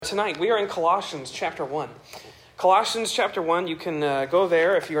tonight we are in Colossians chapter 1. Colossians chapter 1, you can go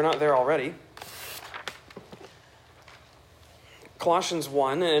there if you're not there already. Colossians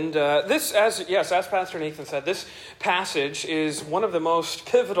 1, and this, as Pastor Nathan said, this passage is one of the most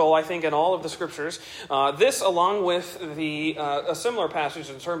pivotal, I think, in all of the Scriptures. This, along with a similar passage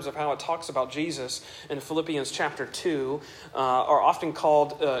in terms of how it talks about Jesus in Philippians chapter 2, are often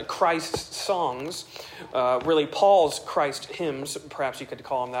called Christ's songs, really Paul's Christ hymns, perhaps you could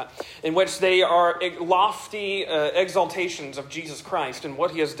call them that, in which they are lofty exaltations of Jesus Christ and what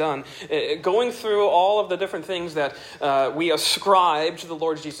he has done, going through all of the different things that we ascribe to the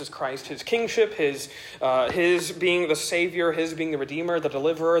Lord Jesus Christ, his kingship, his being the Savior, his being the Redeemer, the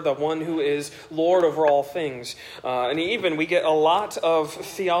Deliverer, the one who is Lord over all things. And even we get a lot of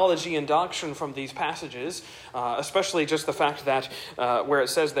theology and doctrine from these passages, especially just the fact that where it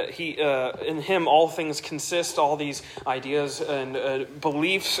says that in him all things consist, all these ideas and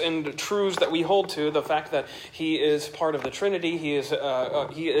beliefs and truths that we hold to, the fact that he is part of the Trinity, he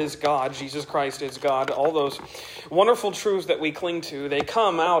is God, Jesus Christ is God, all those wonderful truths that we cling to, they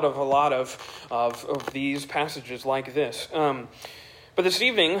come out of a lot of these passages like this. But this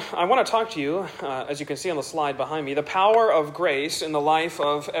evening, I want to talk to you, as you can see on the slide behind me, the power of grace in the life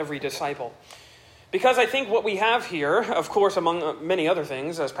of every disciple. Because I think what we have here, of course, among many other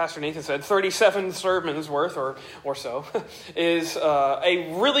things, as Pastor Nathan said, 37 sermons worth or so, is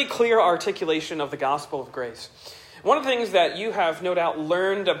a really clear articulation of the gospel of grace. One of the things that you have no doubt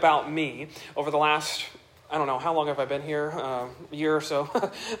learned about me over the last, I don't know, how long have I been here? A year or so,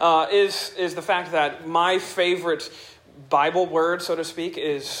 is the fact that my favorite Bible word, so to speak,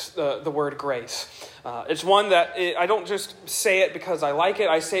 is the word grace. It's one that I don't just say it because I like it.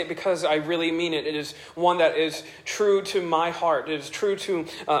 I say it because I really mean it. It is one that is true to my heart. It is true to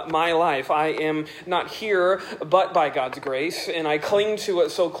my life. I am not here but by God's grace, and I cling to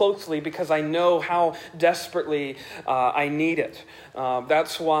it so closely because I know how desperately I need it.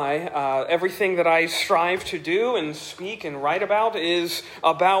 That's why everything that I strive to do and speak and write about is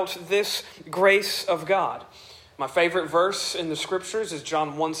about this grace of God. My favorite verse in the Scriptures is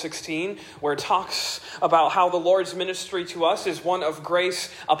John 1:16, where it talks about how the Lord's ministry to us is one of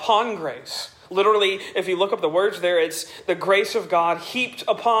grace upon grace. Literally, if you look up the words there, it's the grace of God heaped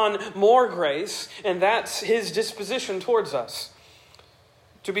upon more grace, and that's his disposition towards us.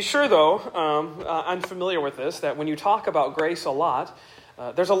 To be sure, though, I'm familiar with this, that when you talk about grace a lot,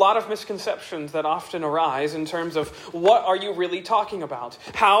 there's a lot of misconceptions that often arise in terms of what are you really talking about?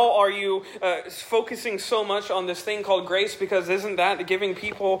 How are you focusing so much on this thing called grace? Because isn't that giving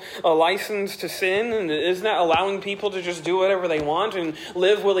people a license to sin? And isn't that allowing people to just do whatever they want and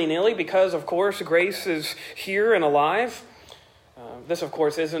live willy-nilly? Because, of course, grace is here and alive. This, of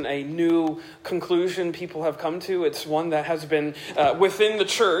course, isn't a new conclusion people have come to. It's one that has been within the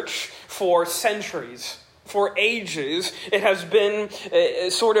church for centuries. For ages, it has been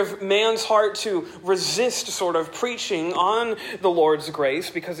sort of man's heart to resist sort of preaching on the Lord's grace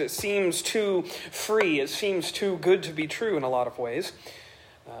because it seems too free, it seems too good to be true in a lot of ways.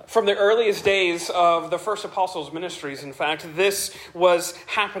 From the earliest days of the first apostles' ministries, in fact, this was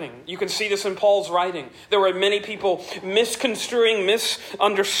happening. You can see this in Paul's writing. There were many people misconstruing,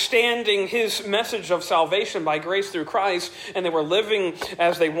 misunderstanding his message of salvation by grace through Christ, and they were living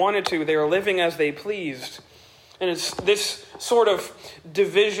as they wanted to. They were living as they pleased. And it's this sort of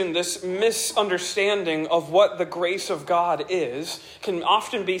division, this misunderstanding of what the grace of God is, can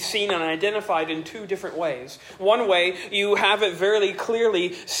often be seen and identified in two different ways. One way, you have it very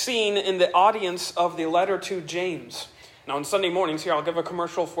clearly seen in the audience of the letter to James. Now, on Sunday mornings here, I'll give a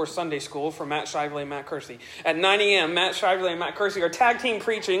commercial for Sunday School for Matt Shively and Matt Kersey. At 9 a.m., Matt Shively and Matt Kersey are tag team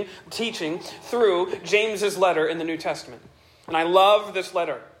teaching through James's letter in the New Testament. And I love this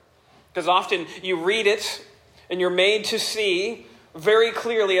letter because often you read it and you're made to see very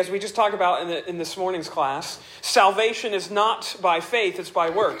clearly, as we just talked about in this morning's class, salvation is not by faith, it's by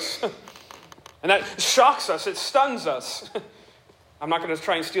works. And that shocks us, it stuns us. I'm not going to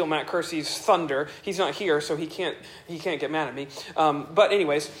try and steal Matt Kersey's thunder. He's not here, so he can't get mad at me. But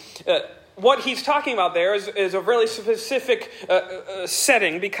anyways, what he's talking about there is a really specific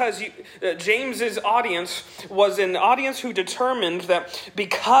setting because James's audience was an audience who determined that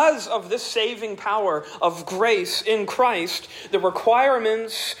because of this saving power of grace in Christ, the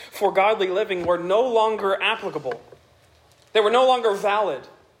requirements for godly living were no longer applicable. They were no longer valid.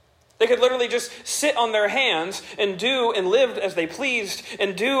 They could literally just sit on their hands and do and live as they pleased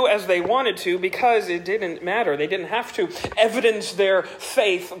and do as they wanted to because it didn't matter. They didn't have to evidence their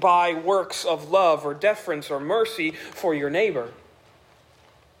faith by works of love or deference or mercy for your neighbor.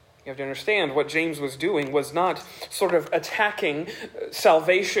 You have to understand what James was doing was not sort of attacking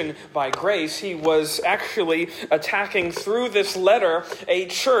salvation by grace. He was actually attacking through this letter a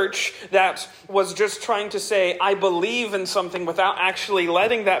church that was just trying to say, I believe in something, without actually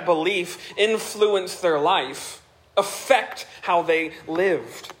letting that belief influence their life, affect how they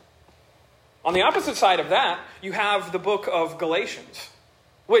lived. On the opposite side of that, you have the book of Galatians,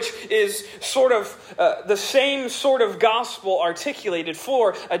 which is sort of the same sort of gospel articulated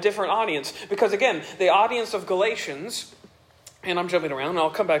for a different audience. Because again, the audience of Galatians, and I'm jumping around, and I'll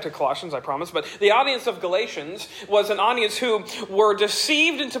come back to Colossians, I promise, but the audience of Galatians was an audience who were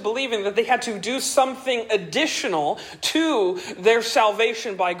deceived into believing that they had to do something additional to their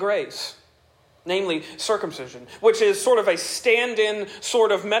salvation by grace. Namely, circumcision, which is sort of a stand-in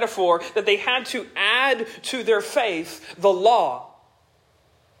sort of metaphor that they had to add to their faith the law.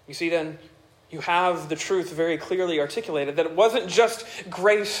 You see, then, you have the truth very clearly articulated, that it wasn't just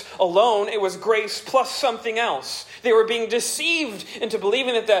grace alone, it was grace plus something else. They were being deceived into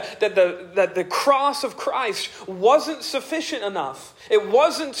believing that the cross of Christ wasn't sufficient enough. It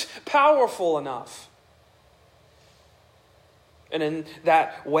wasn't powerful enough. And in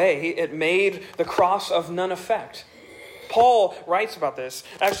that way, it made the cross of none effect. Paul writes about this.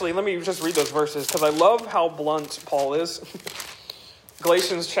 Actually, let me just read those verses, because I love how blunt Paul is.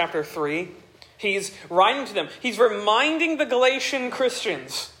 Galatians chapter 3, he's writing to them. He's reminding the Galatian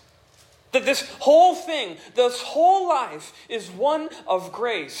Christians that this whole thing, this whole life is one of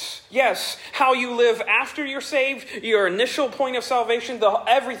grace. Yes, how you live after you're saved, your initial point of salvation,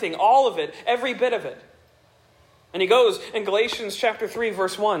 everything, all of it, every bit of it. And he goes in Galatians chapter 3,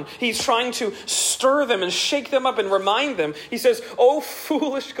 verse 1. He's trying to stir them and shake them up and remind them. He says, "O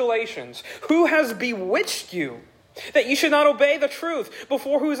foolish Galatians, who has bewitched you, that you should not obey the truth,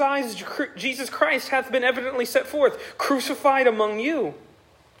 before whose eyes Jesus Christ hath been evidently set forth, crucified among you?"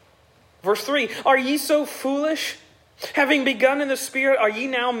 Verse 3, "Are ye so foolish? Having begun in the Spirit, are ye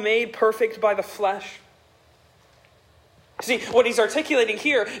now made perfect by the flesh?" See, what he's articulating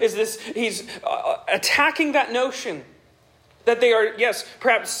here is this, he's attacking that notion that they are, yes,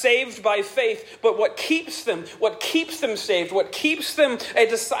 perhaps saved by faith, but what keeps them saved, what keeps them a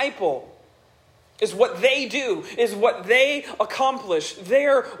disciple, is what they do, is what they accomplish,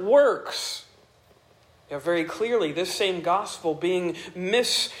 their works. Yeah, very clearly, this same gospel being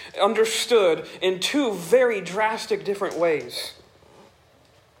misunderstood in two very drastic different ways.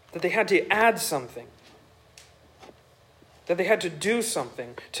 That they had to add something. That they had to do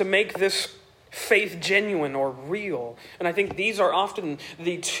something to make this faith genuine or real. And I think these are often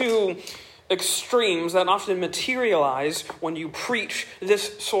the two extremes that often materialize when you preach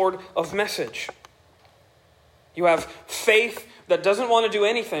this sort of message. You have faith that doesn't want to do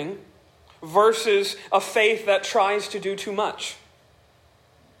anything versus a faith that tries to do too much.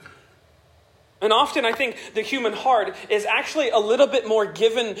 And often I think the human heart is actually a little bit more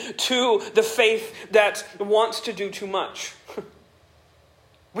given to the faith that wants to do too much.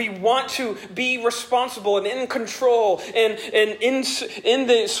 We want to be responsible and in control and in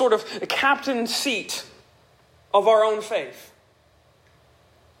the sort of captain seat of our own faith.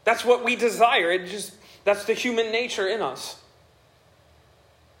 That's what we desire. That's the human nature in us.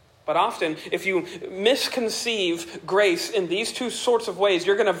 But often, if you misconceive grace in these two sorts of ways,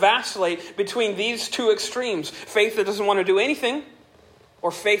 you're going to vacillate between these two extremes. Faith that doesn't want to do anything,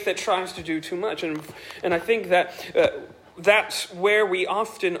 or faith that tries to do too much. And I think that that's where we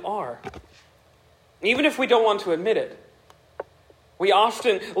often are. Even if we don't want to admit it. We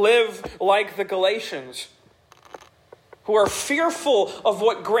often live like the Galatians, who are fearful of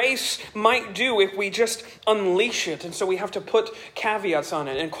what grace might do if we just unleash it. And so we have to put caveats on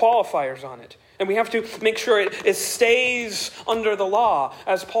it and qualifiers on it. And we have to make sure it stays under the law.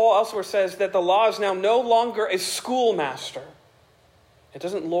 As Paul elsewhere says, that the law is now no longer a schoolmaster. It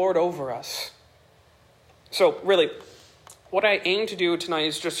doesn't lord over us. So really, what I aim to do tonight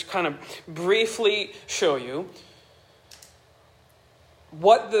is just kind of briefly show you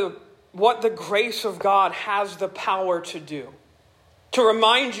what the grace of God has the power to do. To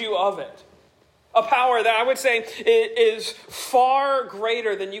remind you of it. A power that I would say is far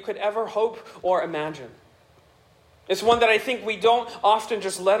greater than you could ever hope or imagine. It's one that I think we don't often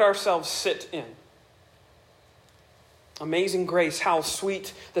just let ourselves sit in. Amazing grace, how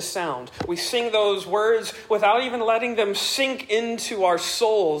sweet the sound. We sing those words without even letting them sink into our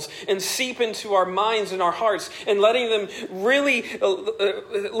souls and seep into our minds and our hearts and letting them really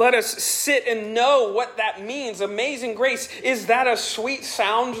let us sit and know what that means. Amazing grace. Is that a sweet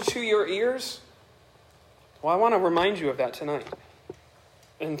sound to your ears? Well, I want to remind you of that tonight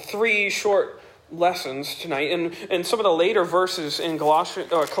in 3 short lessons tonight, in some of the later verses in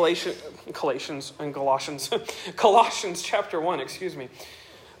Colossians chapter 1,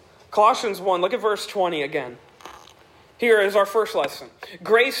 Colossians 1, look at verse 20 again. Here is our first lesson.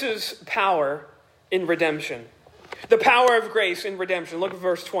 Grace's power in redemption. The power of grace in redemption. Look at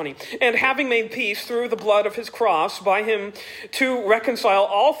verse 20. And having made peace through the blood of his cross, by him to reconcile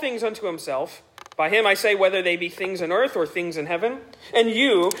all things unto himself. By him I say, whether they be things in earth or things in heaven. And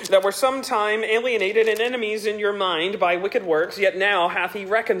you, that were sometime alienated and enemies in your mind by wicked works, yet now hath he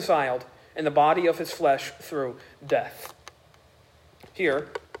reconciled in the body of his flesh through death. Here,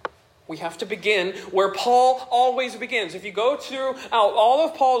 we have to begin where Paul always begins. If you go through all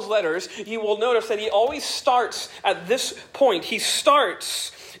of Paul's letters, you will notice that he always starts at this point. He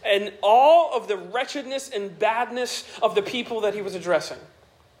starts in all of the wretchedness and badness of the people that he was addressing.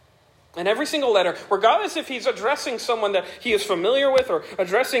 In every single letter, regardless if he's addressing someone that he is familiar with or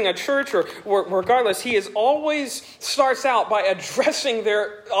addressing a church, or regardless, he always starts out by addressing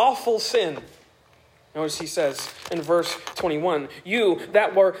their awful sin. Notice he says in verse 21, you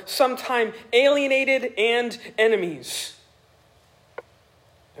that were sometime alienated and enemies.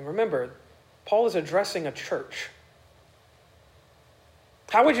 And remember, Paul is addressing a church.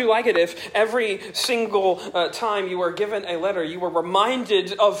 How would you like it if every single time you were given a letter, you were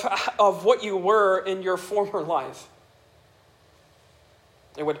reminded of what you were in your former life?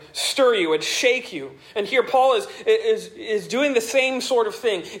 It would stir you, it would shake you. And here Paul is doing the same sort of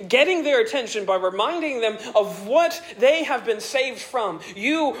thing, getting their attention by reminding them of what they have been saved from.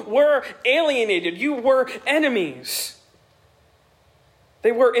 You were alienated, you were enemies.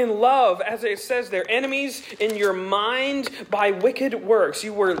 They were in love, as it says there, enemies in your mind by wicked works. They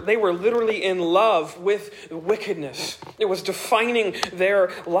were literally in love with wickedness. It was defining their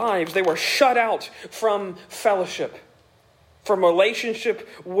lives. They were shut out from fellowship, from relationship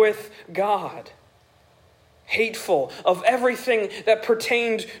with God. Hateful of everything that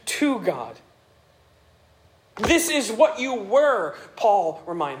pertained to God. This is what you were, Paul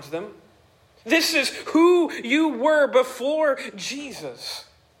reminds them. This is who you were before Jesus.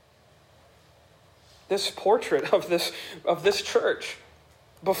 This portrait of this church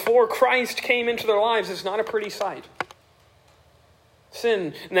before Christ came into their lives is not a pretty sight.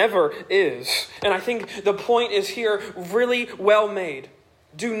 Sin never is. And I think the point is here really well made.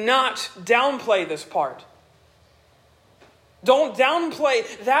 Do not downplay this part. Don't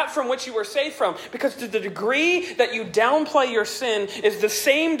downplay that from which you were saved from, because to the degree that you downplay your sin is the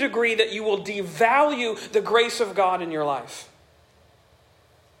same degree that you will devalue the grace of God in your life.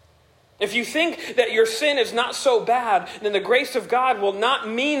 If you think that your sin is not so bad, then the grace of God will not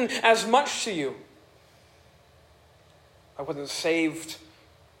mean as much to you. I wasn't saved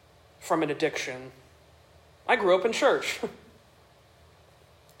from an addiction. I grew up in church.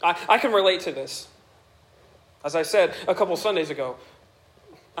 I can relate to this. As I said a couple Sundays ago,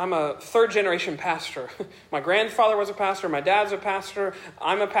 I'm a third-generation pastor. My grandfather was a pastor. My dad's a pastor.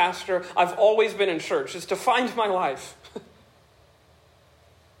 I'm a pastor. I've always been in church. It's defined my life.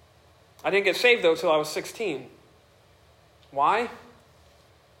 I didn't get saved, though, until I was 16. Why?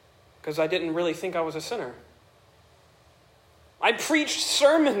 Because I didn't really think I was a sinner. I preached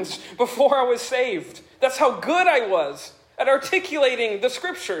sermons before I was saved. That's how good I was at articulating the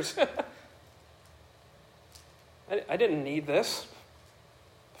scriptures. I didn't need this.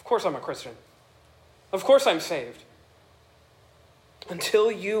 Of course I'm a Christian. Of course I'm saved. Until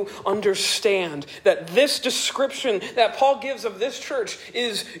you understand that this description that Paul gives of this church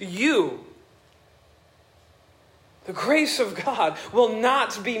is you, the grace of God will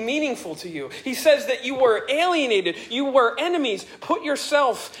not be meaningful to you. He says that you were alienated, you were enemies. Put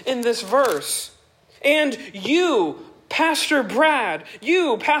yourself in this verse. And you, Pastor Brad,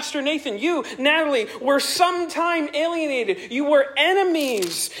 you, Pastor Nathan, you, Natalie, were sometime alienated. You were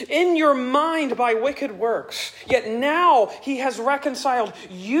enemies in your mind by wicked works. Yet now he has reconciled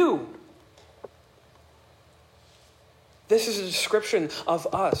you. This is a description of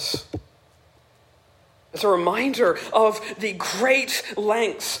us. It's a reminder of the great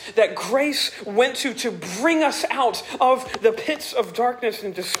lengths that grace went to bring us out of the pits of darkness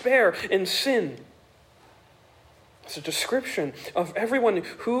and despair and sin. It's a description of everyone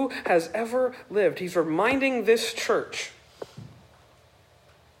who has ever lived. He's reminding this church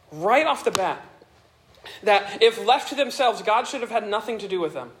right off the bat that if left to themselves, God should have had nothing to do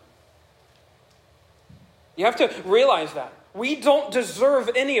with them. You have to realize that. We don't deserve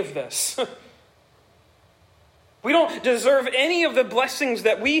any of this. We don't deserve any of the blessings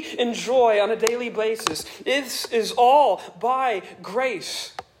that we enjoy on a daily basis. This is all by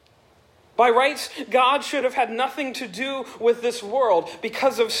grace. By rights, God should have had nothing to do with this world.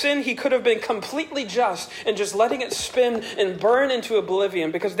 Because of sin, he could have been completely just and just letting it spin and burn into oblivion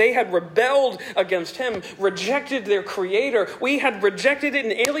because they had rebelled against him, rejected their creator. We had rejected it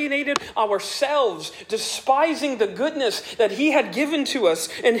and alienated ourselves, despising the goodness that he had given to us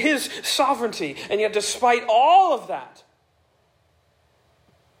in his sovereignty. And yet, despite all of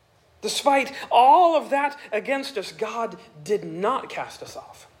that, against us, God did not cast us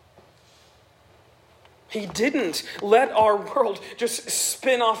off. He didn't let our world just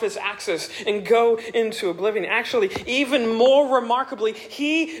spin off its axis and go into oblivion. Actually, even more remarkably,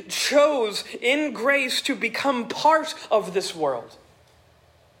 he chose in grace to become part of this world.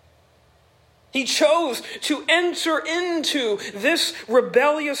 He chose to enter into this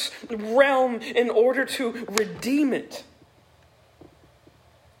rebellious realm in order to redeem it.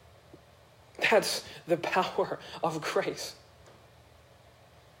 That's the power of grace.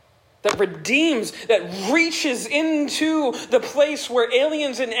 That redeems, that reaches into the place where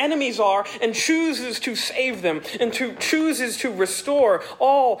aliens and enemies are and chooses to save them and chooses to restore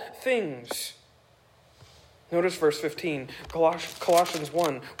all things. Notice verse 15, Colossians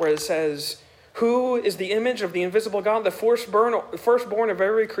 1, where it says, "Who is the image of the invisible God, the firstborn of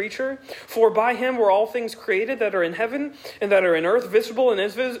every creature? For by him were all things created that are in heaven and that are in earth, visible and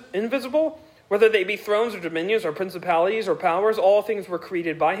invisible. Whether they be thrones or dominions or principalities or powers, all things were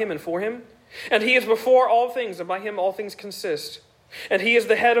created by him and for him. And he is before all things, and by him all things consist. And he is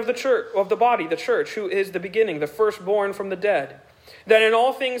the head of the church, of the body, the church, who is the beginning, the firstborn from the dead, that in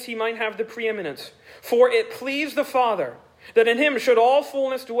all things he might have the preeminence. For it pleased the Father that in him should all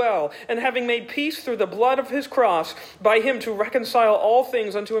fullness dwell, and having made peace through the blood of his cross, by him to reconcile all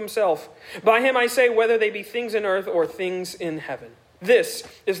things unto himself. By him I say, whether they be things in earth or things in heaven." This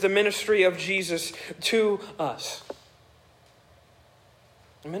is the ministry of Jesus to us.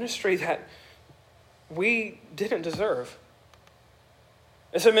 A ministry that we didn't deserve.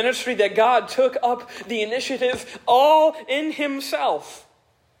 It's a ministry that God took up the initiative all in himself.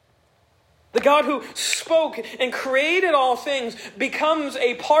 The God who spoke and created all things becomes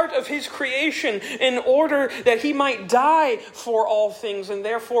a part of his creation in order that he might die for all things and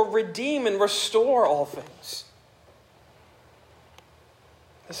therefore redeem and restore all things.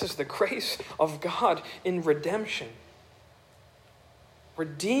 This is the grace of God in redemption.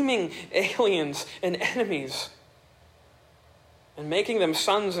 Redeeming aliens and enemies and making them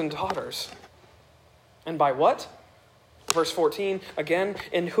sons and daughters. And by what? Verse 14, again,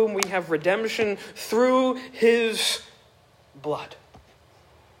 in whom we have redemption through his blood.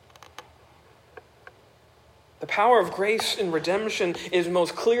 The power of grace in redemption is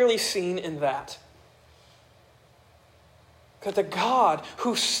most clearly seen in that. That the God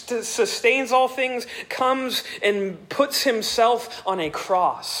who sustains all things comes and puts himself on a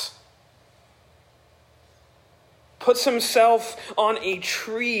cross. Puts himself on a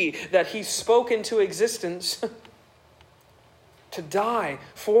tree that he spoke into existence to die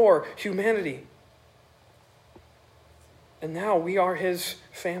for humanity. And now we are his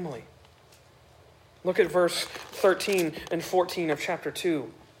family. Look at verse 13 and 14 of chapter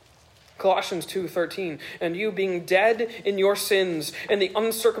 2. Colossians 2:13, "And you being dead in your sins and the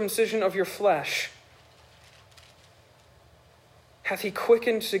uncircumcision of your flesh, hath he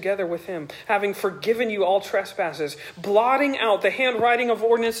quickened together with him, having forgiven you all trespasses, blotting out the handwriting of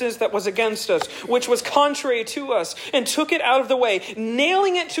ordinances that was against us, which was contrary to us, and took it out of the way,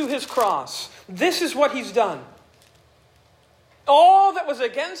 nailing it to his cross." This is what he's done. All that was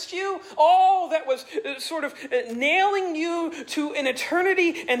against you, all that was sort of nailing you to an eternity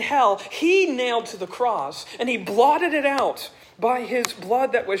in hell, he nailed to the cross, and he blotted it out by his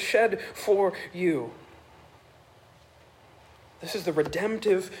blood that was shed for you. This is the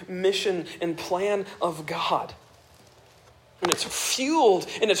redemptive mission and plan of God. And it's fueled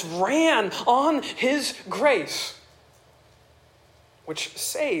and it's ran on his grace, which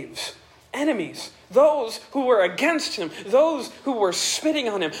saves enemies, those who were against him, those who were spitting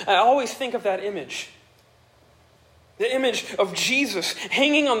on him. I always think of that image. The image of Jesus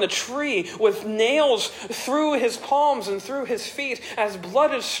hanging on the tree with nails through his palms and through his feet as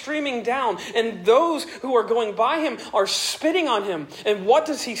blood is streaming down. And those who are going by him are spitting on him. And what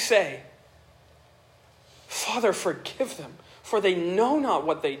does he say? "Father, forgive them, for they know not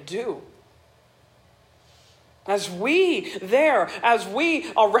what they do." As we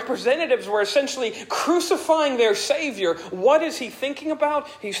are representatives, we're essentially crucifying their Savior. What is he thinking about?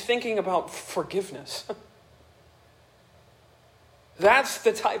 He's thinking about forgiveness. That's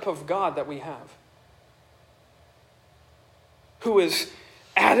the type of God that we have, who is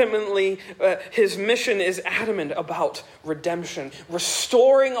adamantly, his mission is adamant about redemption,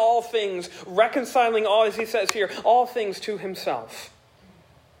 restoring all things, reconciling all, as he says here, all things to himself.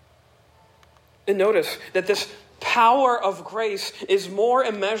 And notice that this power of grace is more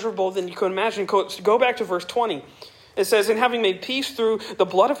immeasurable than you can imagine. Go back to verse 20. It says, "And having made peace through the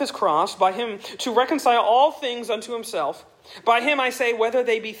blood of his cross, by him to reconcile all things unto himself. By him I say, whether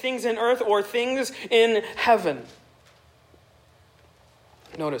they be things in earth or things in heaven."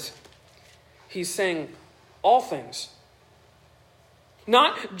 Notice, he's saying all things.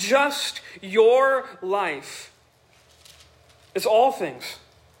 Not just your life. It's all things.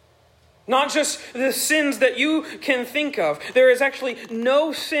 Not just the sins that you can think of. There is actually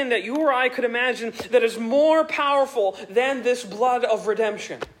no sin that you or I could imagine that is more powerful than this blood of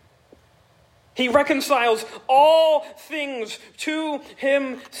redemption. He reconciles all things to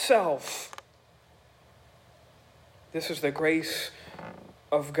himself. This is the grace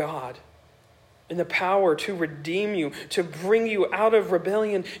of God and the power to redeem you, to bring you out of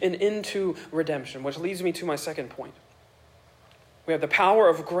rebellion and into redemption, which leads me to my second point. We have the power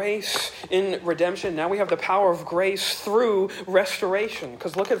of grace in redemption. Now we have the power of grace through restoration.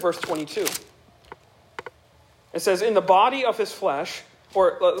 Because look at verse 22. It says, "In the body of his flesh,"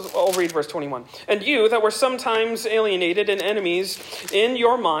 or I'll read verse 21. "And you that were sometimes alienated and enemies in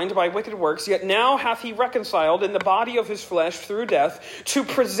your mind by wicked works, yet now hath he reconciled in the body of his flesh through death, to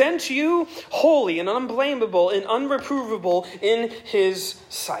present you holy and unblameable and unreprovable in his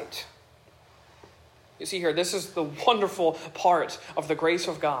sight." You see here, this is the wonderful part of the grace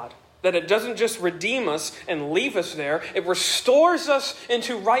of God. That it doesn't just redeem us and leave us there. It restores us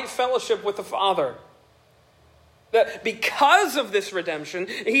into right fellowship with the Father. That because of this redemption,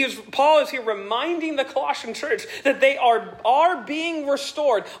 Paul is here reminding the Colossian church that they are being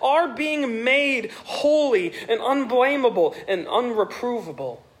restored, are being made holy and unblameable and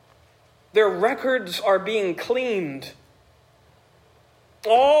unreprovable. Their records are being cleaned.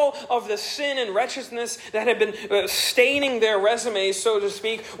 All of the sin and wretchedness that had been staining their resumes, so to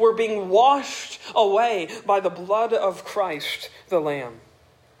speak, were being washed away by the blood of Christ, the Lamb.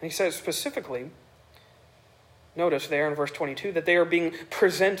 And he says specifically, notice there in verse 22, that they are being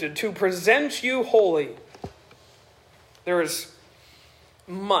presented, to present you holy. There is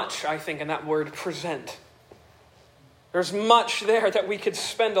much, I think, in that word present. There's much there that we could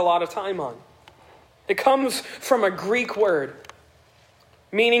spend a lot of time on. It comes from a Greek word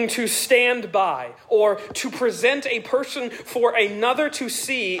meaning to stand by, or to present a person for another to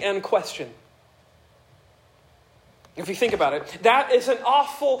see and question. If you think about it, that is an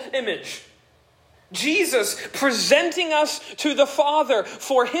awful image. Jesus presenting us to the Father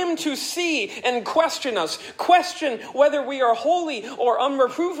for him to see and question us. Question whether we are holy or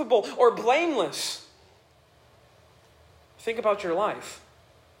unreprovable or blameless. Think about your life.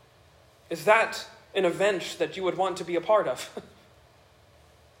 Is that an event that you would want to be a part of?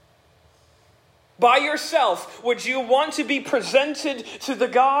 By yourself, would you want to be presented to the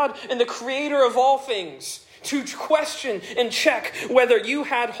God and the Creator of all things to question and check whether you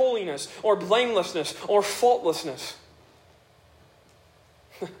had holiness or blamelessness or faultlessness?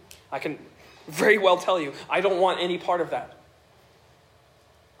 I can very well tell you, I don't want any part of that.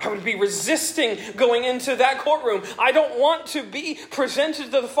 I would be resisting going into that courtroom. I don't want to be presented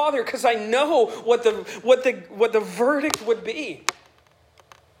to the Father because I know what the verdict would be.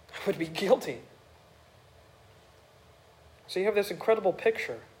 I would be guilty. So you have this incredible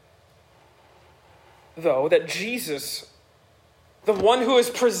picture, though, that Jesus, the one who is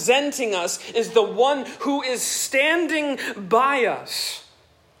presenting us, is the one who is standing by us.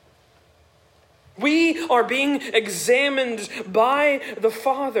 We are being examined by the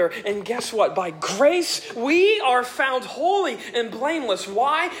Father. And guess what? By grace, we are found holy and blameless.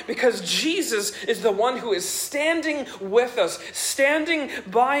 Why? Because Jesus is the one who is standing with us, standing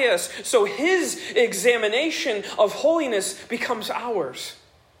by us. So his examination of holiness becomes ours.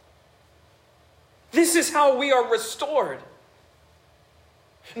 This is how we are restored.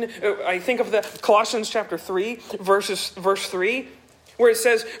 I think of the Colossians chapter 3, verse 3. Where it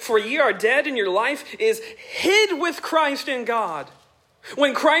says, "For ye are dead, and your life is hid with Christ in God.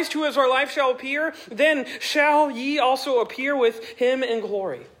 When Christ, who is our life, shall appear, then shall ye also appear with him in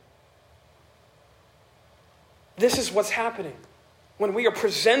glory." This is what's happening. When we are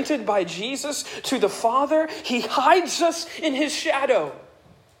presented by Jesus to the Father, he hides us in his shadow.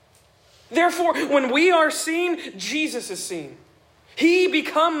 Therefore, when we are seen, Jesus is seen. He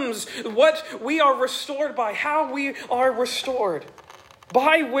becomes what we are restored by, how we are restored.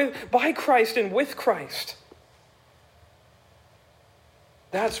 By Christ and with Christ.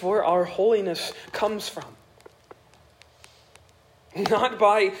 That's where our holiness comes from. Not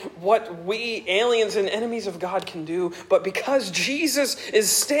by what we, aliens and enemies of God, can do, but because Jesus is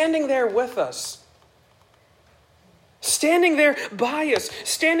standing there with us. Standing there by us.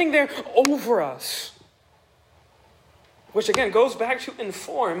 Standing there over us. Which again goes back to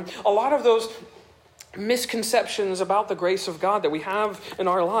inform a lot of those misconceptions about the grace of God that we have in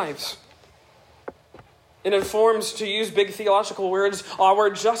our lives. It informs, to use big theological words, our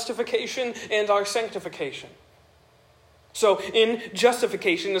justification and our sanctification. So in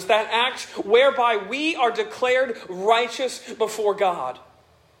justification is that act whereby we are declared righteous before God.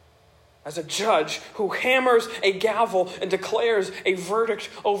 As a judge who hammers a gavel and declares a verdict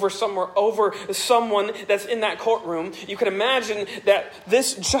over someone that's in that courtroom, you can imagine that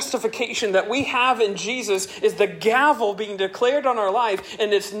this justification that we have in Jesus is the gavel being declared on our life,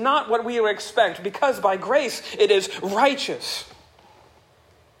 and it's not what we would expect, because by grace it is righteous.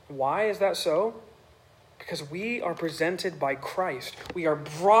 Why is that so? Because we are presented by Christ. We are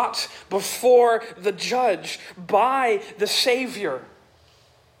brought before the judge by the Savior.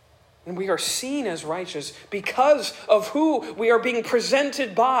 And we are seen as righteous because of who we are being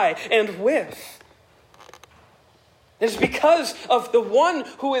presented by and with. It's because of the one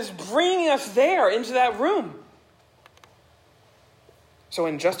who is bringing us there into that room. So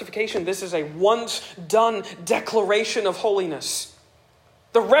in justification, this is a once done declaration of holiness.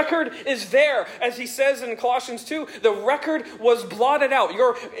 The record is there. As he says in Colossians 2, the record was blotted out.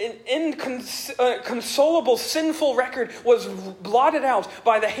 Your inconsolable, sinful record was blotted out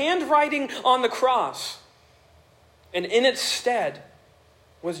by the handwriting on the cross. And in its stead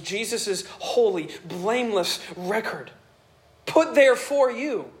was Jesus' holy, blameless record. Put there for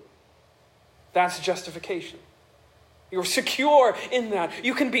you. That's justification. You're secure in that.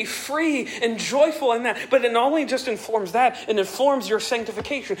 You can be free and joyful in that. But it not only just informs that, it informs your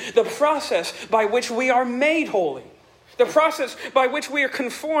sanctification. The process by which we are made holy. The process by which we are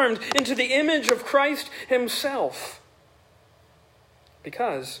conformed into the image of Christ himself.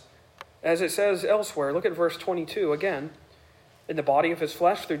 Because, as it says elsewhere, look at verse 22 again. In the body of his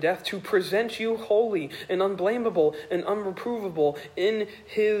flesh through death, to present you holy and unblameable and unreprovable in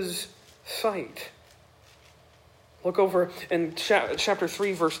his sight. Look over in chapter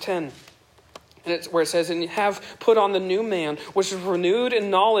 3, verse 10, and it's where it says, and have put on the new man, which is renewed in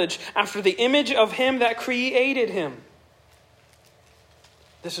knowledge after the image of him that created him.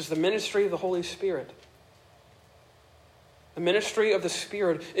 This is the ministry of the Holy Spirit. The ministry of the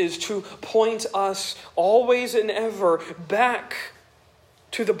Spirit is to point us always and ever back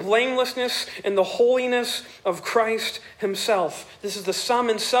to the blamelessness and the holiness of Christ himself. This is the sum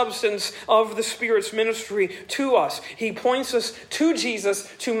and substance of the Spirit's ministry to us. He points us to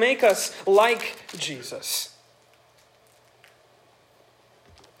Jesus to make us like Jesus.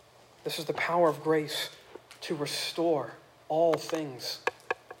 This is the power of grace to restore all things.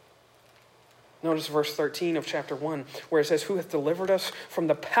 Notice verse 13 of chapter 1, where it says, who hath delivered us from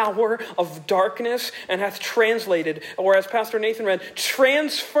the power of darkness and hath translated, or as Pastor Nathan read,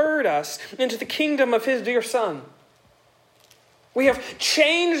 transferred us into the kingdom of his dear Son. We have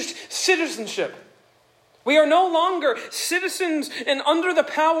changed citizenship. We are no longer citizens and under the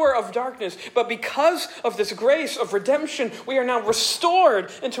power of darkness, but because of this grace of redemption, we are now restored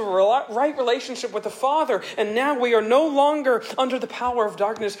into a right relationship with the Father, and now we are no longer under the power of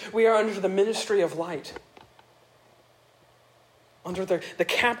darkness, we are under the ministry of light. Under the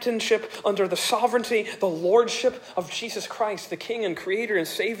captainship, under the sovereignty, the lordship of Jesus Christ, the King and Creator and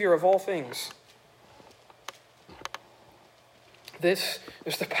Savior of all things. This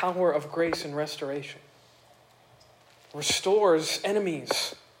is the power of grace and restoration. Restores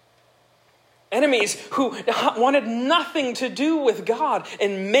enemies. Enemies who wanted nothing to do with God,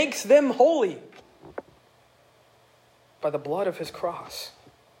 and makes them holy by the blood of his cross.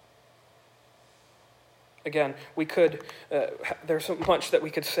 Again, we could, there's so much that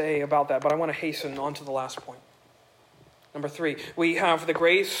we could say about that, but I want to hasten on to the last point. Number 3, we have the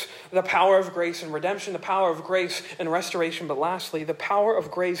grace, the power of grace in redemption, the power of grace in restoration, but lastly, the power of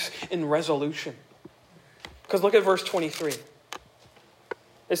grace in resolution. Because look at verse 23.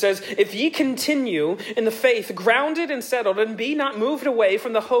 It says, if ye continue in the faith, grounded and settled, and be not moved away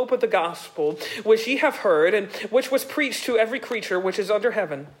from the hope of the gospel, which ye have heard, and which was preached to every creature which is under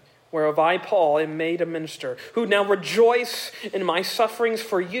heaven, whereof I, Paul, am made a minister, who now rejoice in my sufferings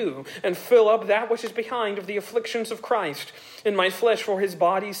for you, and fill up that which is behind of the afflictions of Christ in my flesh for his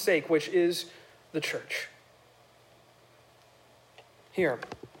body's sake, which is the church. Here,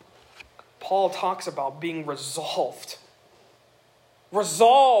 Paul talks about being resolved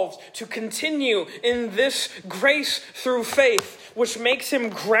to continue in this grace through faith, which makes him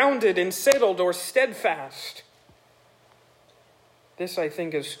grounded and settled or steadfast. This, I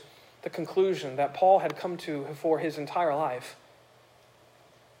think, is the conclusion that Paul had come to for his entire life.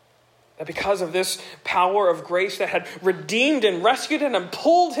 That because of this power of grace that had redeemed and rescued him and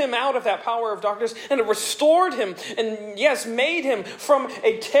pulled him out of that power of darkness and it restored him and, yes, made him from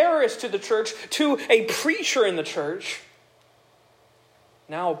a terrorist to the church to a preacher in the church.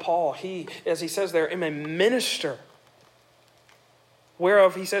 Now Paul, he, as he says there, am a minister.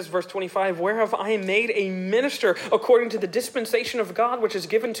 Whereof, he says, verse 25, whereof I am made a minister according to the dispensation of God, which is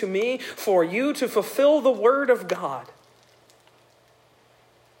given to me for you to fulfill the word of God.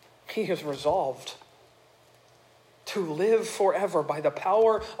 He is resolved to live forever by the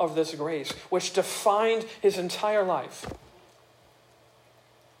power of this grace, which defined his entire life.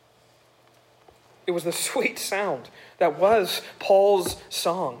 It was the sweet sound that was Paul's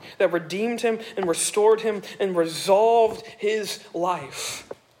song that redeemed him and restored him and resolved his life.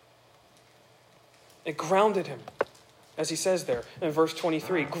 It grounded him, as he says there in verse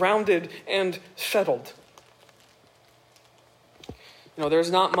 23, grounded and settled. You know,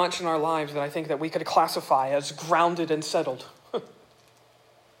 there's not much in our lives that I think that we could classify as grounded and settled.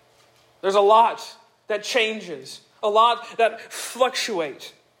 There's a lot that changes, a lot that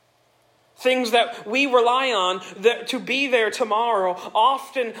fluctuates. Things that we rely on to be there tomorrow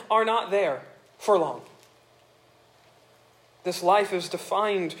often are not there for long. This life is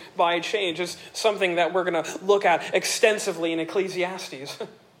defined by change. It's something that we're going to look at extensively in Ecclesiastes.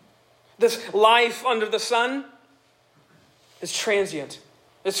 This life under the sun is transient.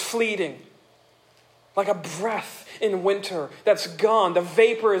 It's fleeting. Like a breath in winter that's gone. The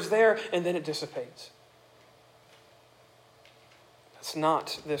vapor is there and then it dissipates. That's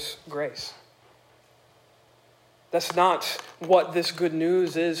not this grace. That's not what this good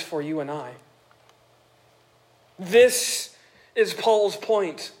news is for you and I. This is Paul's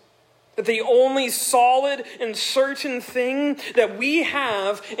point. That the only solid and certain thing that we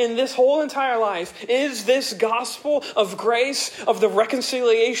have in this whole entire life is this gospel of grace, of the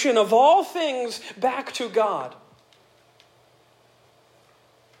reconciliation of all things back to God.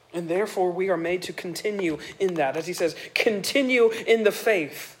 And therefore we are made to continue in that. As he says, continue in the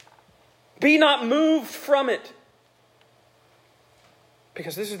faith. Be not moved from it.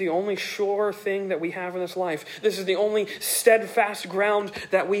 Because this is the only sure thing that we have in this life. This is the only steadfast ground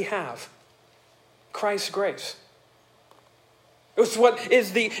that we have. Christ's grace.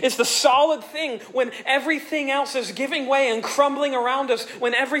 It's the solid thing when everything else is giving way and crumbling around us,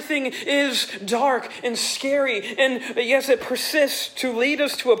 when everything is dark and scary, and yes, it persists to lead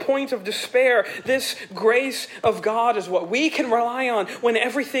us to a point of despair. This grace of God is what we can rely on when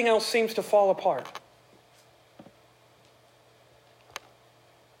everything else seems to fall apart.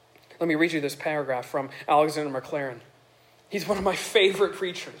 Let me read you this paragraph from Alexander MacLaren. He's one of my favorite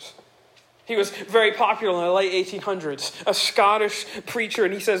preachers. He was very popular in the late 1800s, a Scottish preacher,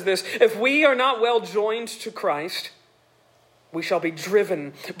 and he says this: if we are not well joined to Christ, we shall be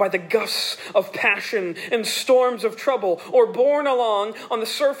driven by the gusts of passion and storms of trouble, or borne along on the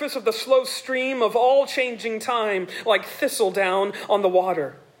surface of the slow stream of all-changing time, like thistledown on the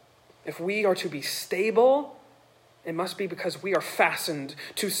water. If we are to be stable, it must be because we are fastened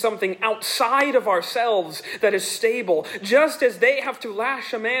to something outside of ourselves that is stable, just as they have to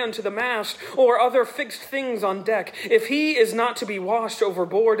lash a man to the mast or other fixed things on deck, if he is not to be washed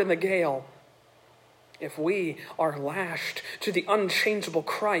overboard in the gale. If we are lashed to the unchangeable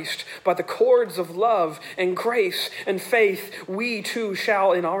Christ by the cords of love and grace and faith, we too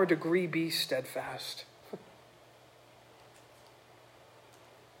shall in our degree be steadfast.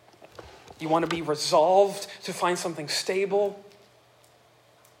 You want to be resolved to find something stable?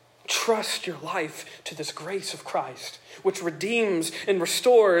 Trust your life to this grace of Christ, which redeems and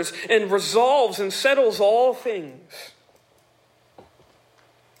restores and resolves and settles all things.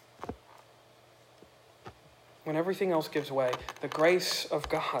 When everything else gives way, the grace of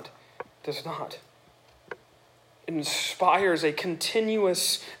God does not. It inspires a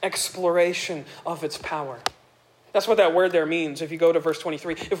continuous exploration of its power. That's what that word there means. If you go to verse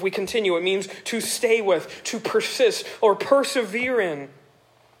 23, if we continue, it means to stay with, to persist, or persevere in.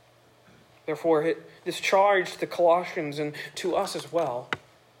 Therefore, this charge to the Colossians and to us as well.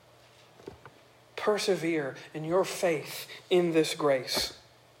 Persevere in your faith in this grace.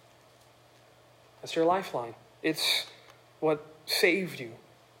 That's your lifeline. It's what saved you.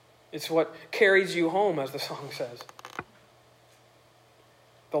 It's what carries you home, as the song says.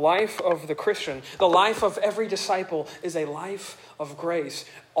 The life of the Christian, the life of every disciple, is a life of grace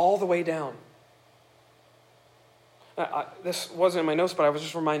all the way down. This wasn't in my notes, but I was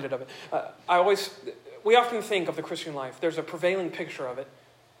just reminded of it. We often think of the Christian life. There's a prevailing picture of it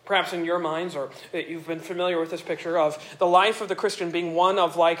Perhaps in your minds, or you've been familiar with this picture of the life of the Christian being one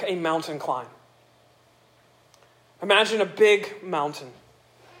of like a mountain climb. Imagine a big mountain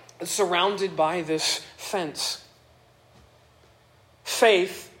surrounded by this fence.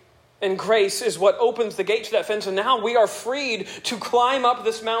 Faith and grace is what opens the gate to that fence, and now we are freed to climb up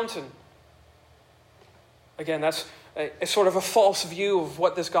this mountain. Again, that's a sort of a false view of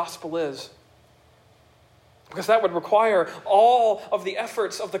what this gospel is. Because that would require all of the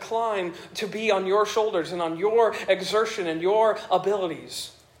efforts of the climb to be on your shoulders and on your exertion and your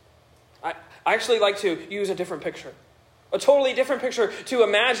abilities. I actually like to use a different picture. A totally different picture to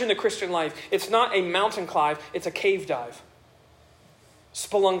imagine the Christian life. It's not a mountain climb, it's a cave dive.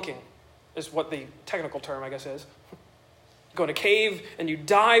 Spelunking is what the technical term, I guess, is. You go in a cave and you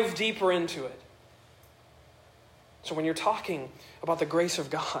dive deeper into it. So when you're talking about the grace of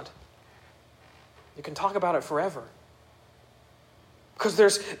God, you can talk about it forever. Because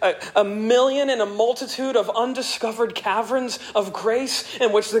there's a million and a multitude of undiscovered caverns of grace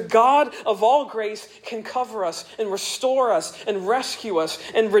in which the God of all grace can cover us and restore us and rescue us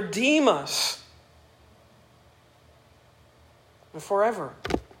and redeem us. And forever,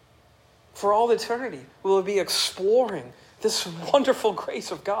 for all eternity, we will be exploring this wonderful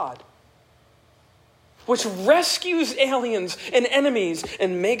grace of God, which rescues aliens and enemies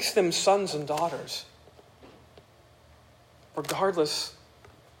and makes them sons and daughters, regardless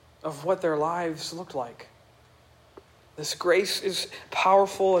of what their lives look like. This grace is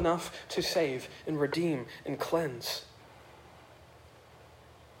powerful enough to save and redeem and cleanse.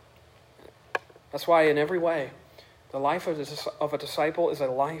 That's why in every way, the life of a disciple is a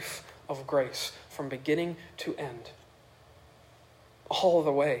life of grace from beginning to end. All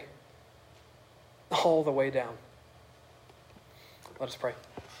the way down. Let us pray.